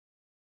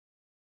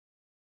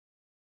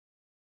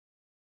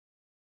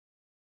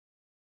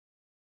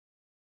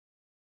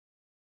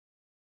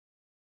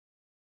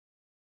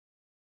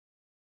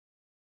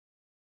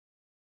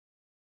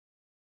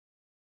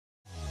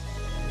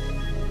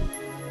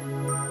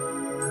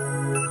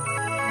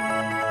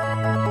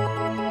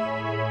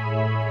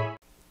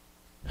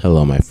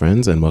Hello, my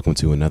friends, and welcome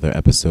to another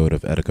episode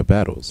of Etika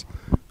Battles.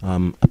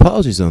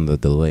 Apologies on the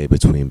delay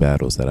between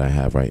battles that I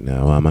have right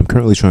now. I'm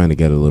currently trying to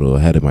get a little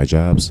ahead of my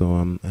job,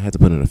 so I had to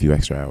put in a few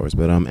extra hours.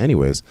 But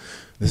anyways,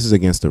 this is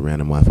against a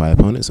random Wi-Fi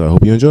opponent, so I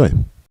hope you enjoy.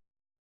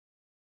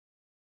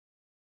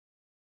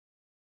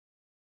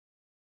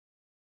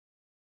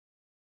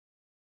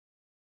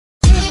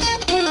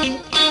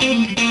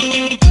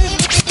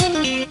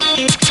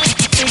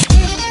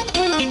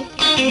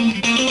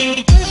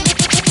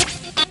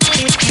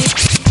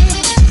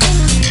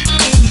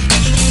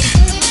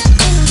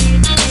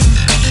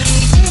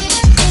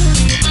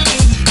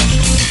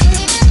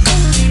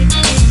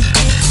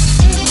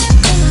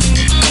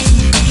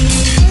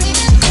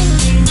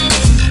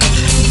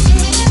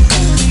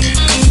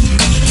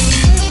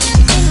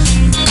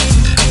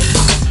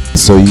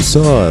 So you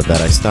saw that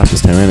I stopped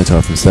this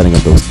Tyranitar from setting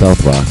up those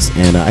stealth rocks,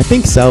 and I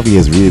think Salvia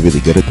is really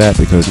good at that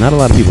because not a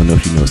lot of people know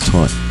she knows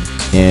taunt.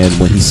 And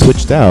when he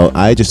switched out,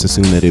 I just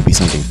assumed that it'd be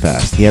something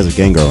fast. He has a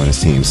Gengar on his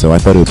team, so I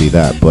thought it would be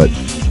that, but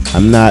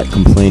I'm not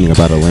complaining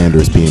about a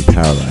Landorus being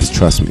paralyzed,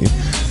 trust me.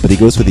 But he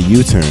goes for the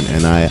U-turn,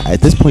 and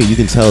at this point you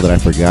can tell that I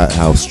forgot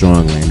how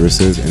strong Landorus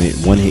is, and it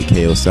one-hit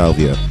KO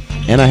Salvia.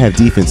 And I have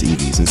defense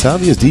EVs, and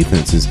Salvia's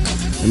defense is,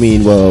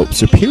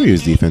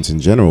 Superior's defense in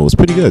general is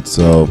pretty good,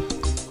 so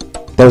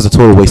that was a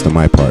total waste on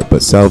my part.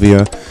 But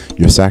Salvia,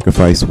 your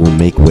sacrifice will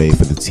make way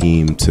for the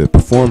team to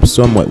perform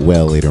somewhat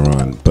well later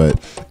on. But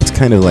it's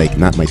kind of like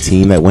not my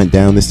team that went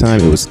down this time.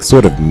 It was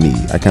sort of me.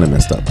 I kind of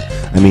messed up.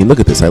 I mean, look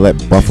at this. I let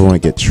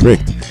Bufferon get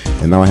tricked,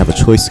 and now I have a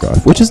Choice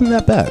Scarf, which isn't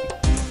that bad.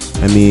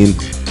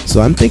 So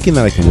I'm thinking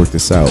that I can work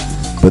this out.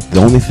 But the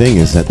only thing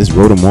is that this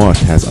Rotom Wash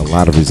has a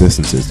lot of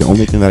resistances. The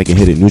only thing that I can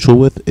hit it neutral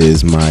with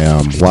is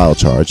my Wild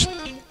Charge.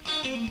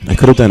 I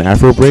could have done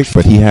Afro Break,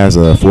 but he has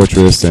a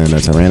Fortress and a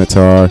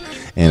Tyranitar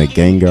and a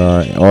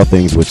Gengar, all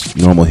things which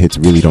normal hits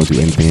really don't do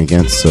anything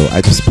against, so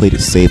I just played it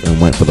safe and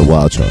went for the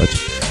Wild Charge.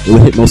 It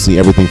would hit mostly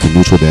everything for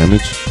neutral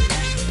damage,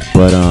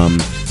 but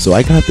so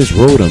I got this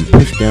Rotom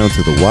pushed down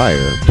to the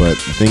wire, but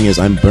the thing is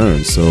I'm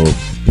burned, so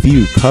if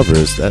he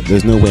recovers,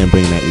 there's no way I'm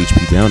bringing that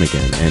HP down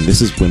again, and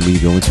this is when we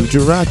go into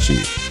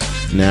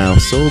Jirachi. Now,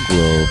 Soul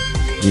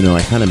Glow,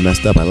 I kind of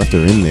messed up, I left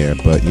her in there,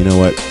 but you know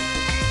what?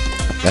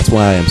 That's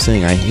why I'm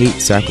saying I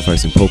hate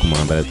sacrificing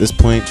Pokemon, but at this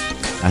point,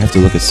 I have to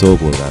look at Soul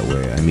Glow that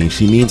way. I mean,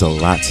 she means a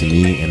lot to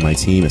me and my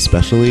team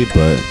especially,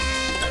 but,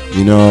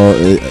 you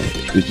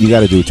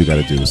gotta do what you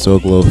gotta do. Soul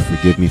Glow,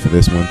 forgive me for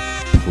this one,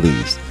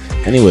 please.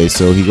 Anyway,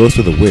 so he goes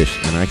for the Wish,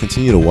 and I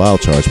continue to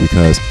Wild Charge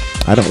because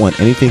I don't want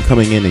anything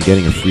coming in and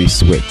getting a free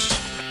switch.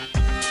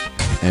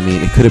 I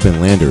mean, it could have been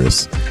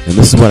Landorus, and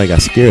this is what I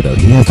got scared of.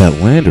 He has that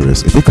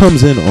Landorus. If it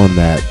comes in on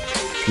that,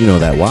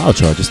 that Wild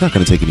Charge, it's not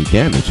going to take any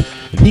damage,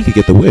 and he could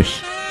get the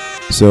Wish.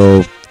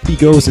 So he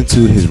goes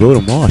into his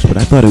Rotom Wash, but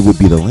I thought it would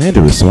be the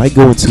Landorus, so I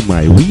go into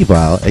my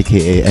Weavile,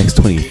 aka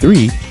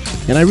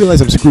X23, and I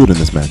realize I'm screwed in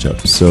this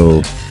matchup.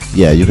 So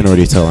yeah, you can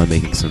already tell I'm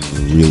making some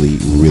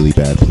really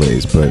bad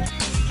plays, but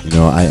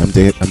I'm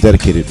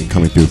dedicated in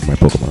coming through for my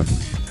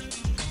Pokemon.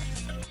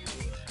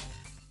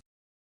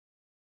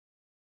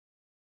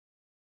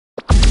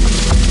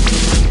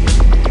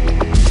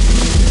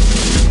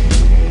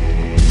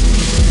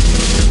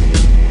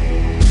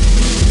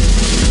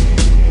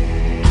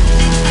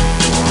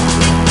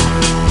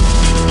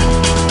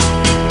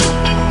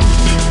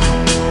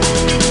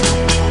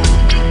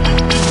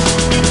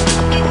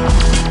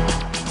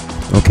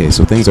 Okay,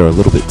 so things are a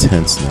little bit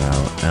tense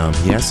now.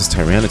 He has his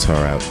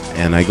Tyranitar out,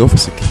 and I go for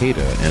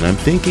Cicada, and I'm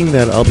thinking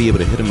that I'll be able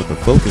to hit him with a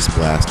Focus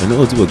Blast, and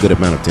it'll do a good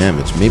amount of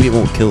damage. Maybe it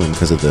won't kill him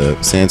because of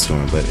the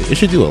Sandstorm, but it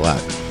should do a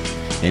lot.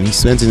 And he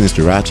spends in his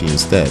Jirachi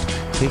instead.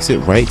 Takes it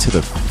right to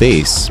the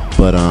face,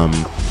 but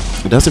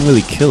it doesn't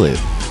really kill it.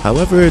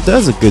 However, it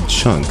does a good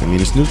chunk. I mean,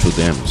 it's neutral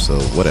damage, so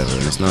whatever,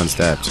 and it's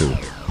non-stab too.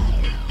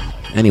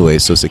 Anyway,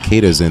 so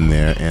Cicada's in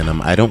there, and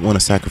I don't want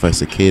to sacrifice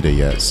Cicada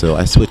yet, so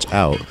I switch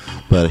out,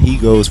 but he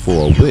goes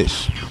for a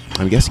Wish.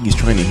 I'm guessing he's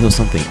trying to heal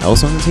something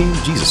else on the team?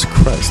 Jesus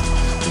Christ.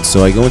 And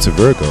so I go into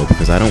Virgo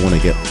because I don't want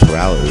to get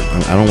paralyzed.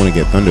 I don't want to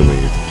get Thunder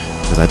Wave,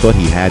 because I thought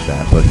he had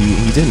that, but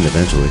he didn't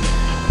eventually.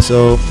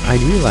 So I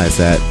realized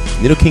that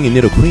Nidoking and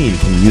Nidoqueen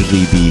can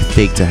usually be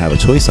fake to have a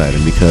choice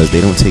item because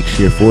they don't take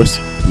sheer force.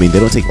 They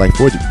don't take life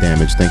force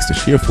damage thanks to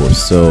sheer force.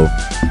 So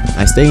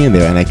I stay in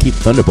there and I keep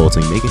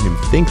Thunderbolting, making him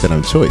think that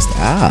I'm choiced.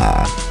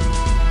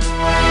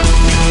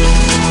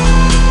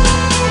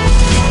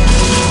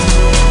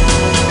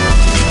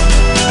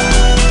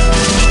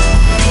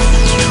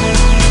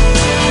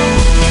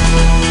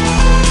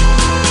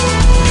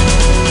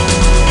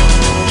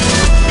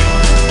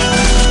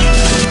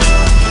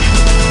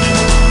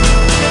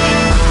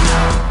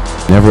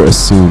 Never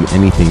assume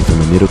anything from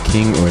a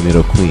Nidoking or a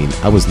Nidoqueen.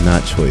 I was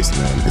not choiced,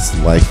 man. It's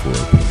life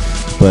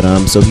orb.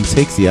 But so he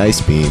takes the Ice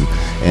Beam,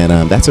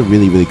 and that's a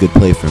really good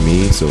play for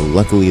me. So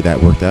luckily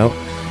that worked out.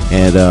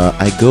 And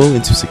I go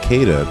into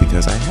Cicada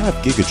because I have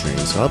Giga Drain,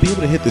 so I'll be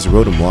able to hit this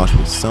Rotom Wash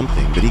with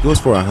something. But he goes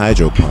for a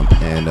Hydro Pump,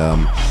 and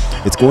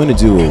it's going to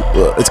do,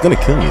 it's going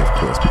to kill me, of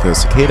course,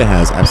 because Cicada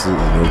has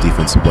absolutely no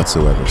defense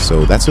whatsoever.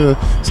 So that's a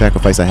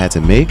sacrifice I had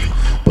to make,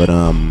 but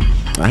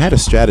I had a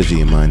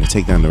strategy in mind to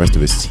take down the rest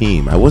of his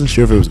team. I wasn't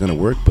sure if it was going to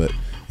work, but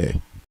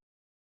hey.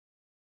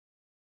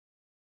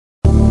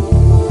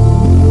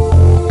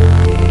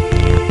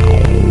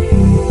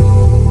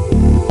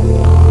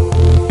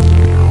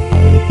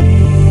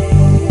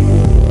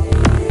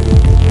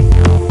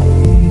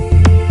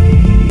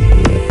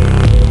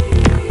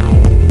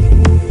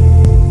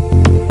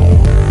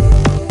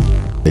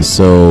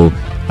 So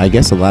I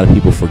guess a lot of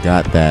people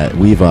forgot that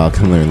Weavile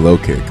can learn low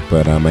kick,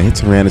 but I hit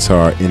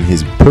Tyranitar in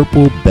his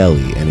purple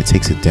belly and it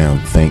takes it down,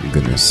 thank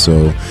goodness.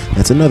 So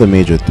that's another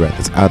major threat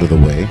that's out of the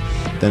way.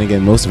 Then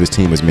again, most of his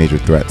team is major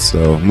threats,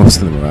 so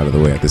most of them are out of the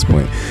way at this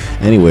point.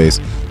 Anyways,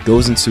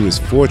 goes into his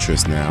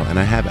fortress now, and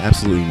I have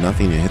absolutely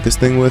nothing to hit this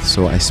thing with,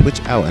 so I switch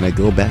out and I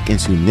go back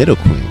into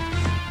Nidoqueen.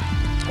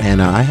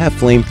 And I have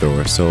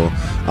Flamethrower, so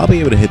I'll be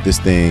able to hit this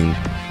thing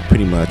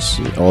pretty much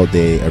all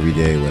day, every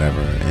day,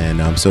 whatever.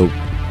 And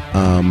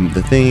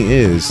the thing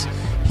is,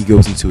 he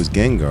goes into his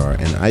Gengar,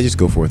 and I just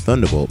go for a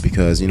Thunderbolt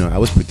because, you know, I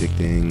was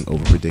predicting,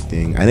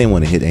 over-predicting. I didn't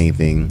want to hit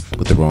anything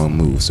with the wrong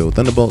move. So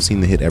Thunderbolt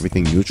seemed to hit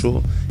everything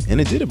neutral,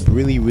 and it did a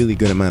really, really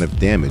good amount of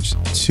damage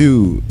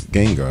to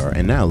Gengar.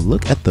 And now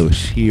look at the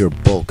sheer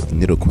bulk of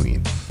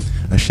Nidoqueen.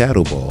 A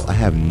Shadow Ball. I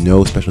have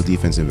no special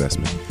defense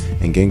investment,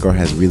 and Gengar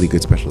has really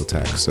good special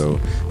attacks. So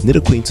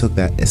Nidoqueen took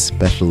that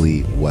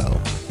especially well.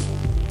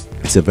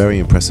 It's a very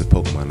impressive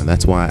Pokemon, and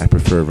that's why I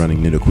prefer running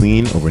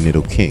Nidoqueen over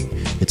Nidoking.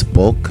 Its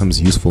bulk comes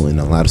useful in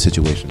a lot of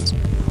situations.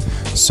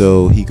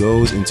 So he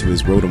goes into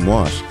his Rotom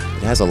Wash.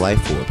 It has a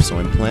Life Orb, so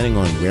I'm planning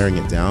on wearing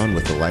it down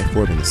with the Life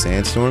Orb in the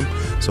Sandstorm.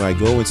 So I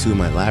go into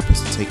my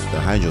Lapras to take the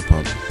Hydro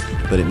Pump,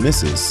 but it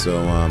misses,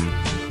 so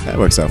that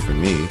works out for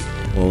me.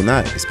 Well,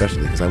 not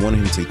especially, because I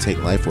wanted him to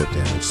take Life Orb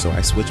damage, so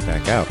I switch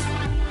back out.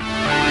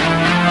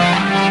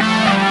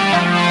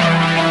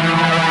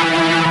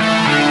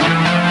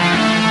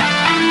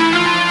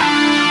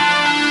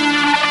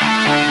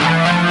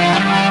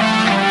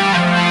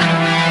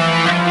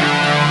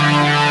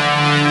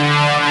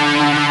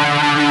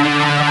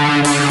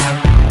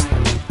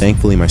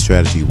 Thankfully, my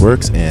strategy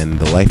works, and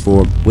the Life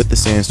Orb with the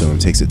Sandstorm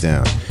takes it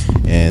down.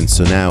 And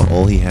so now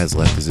all he has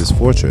left is his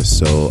Fortress,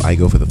 so I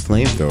go for the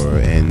Flamethrower,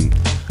 and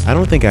I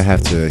don't think I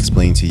have to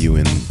explain to you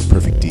in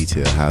perfect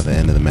detail how the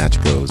end of the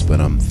match goes, but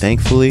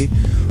thankfully,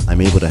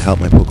 I'm able to help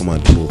my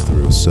Pokemon pull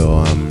through,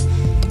 so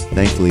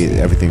thankfully,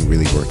 everything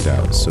really worked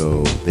out.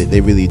 So they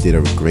really did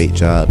a great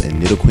job,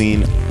 and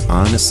Nidoqueen,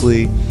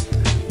 honestly,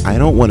 I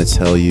don't want to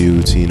tell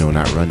you to, you know,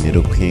 not run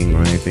Nidoking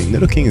or anything.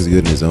 Nidoking is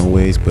good in his own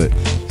ways, but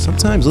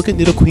sometimes look at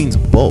Nidoqueen's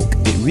bulk.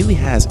 It really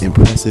has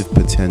impressive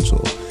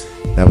potential.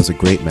 That was a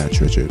great match,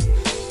 Richard.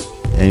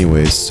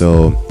 Anyways,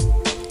 so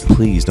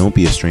please don't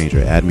be a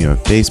stranger. Add me on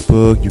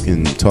Facebook. You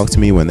can talk to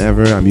me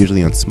whenever. I'm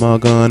usually on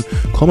Smogon.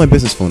 Call my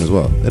business phone as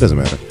well. That doesn't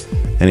matter.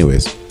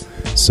 Anyways,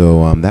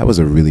 so that was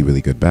a really,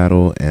 really good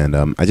battle, and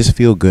I just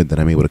feel good that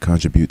I'm able to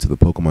contribute to the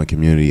Pokemon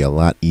community a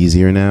lot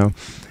easier now.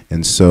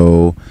 And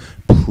so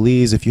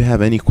please, if you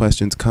have any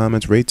questions,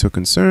 comments, rates, or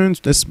concerns,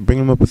 just bring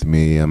them up with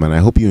me, and I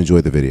hope you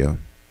enjoyed the video.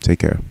 Take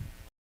care.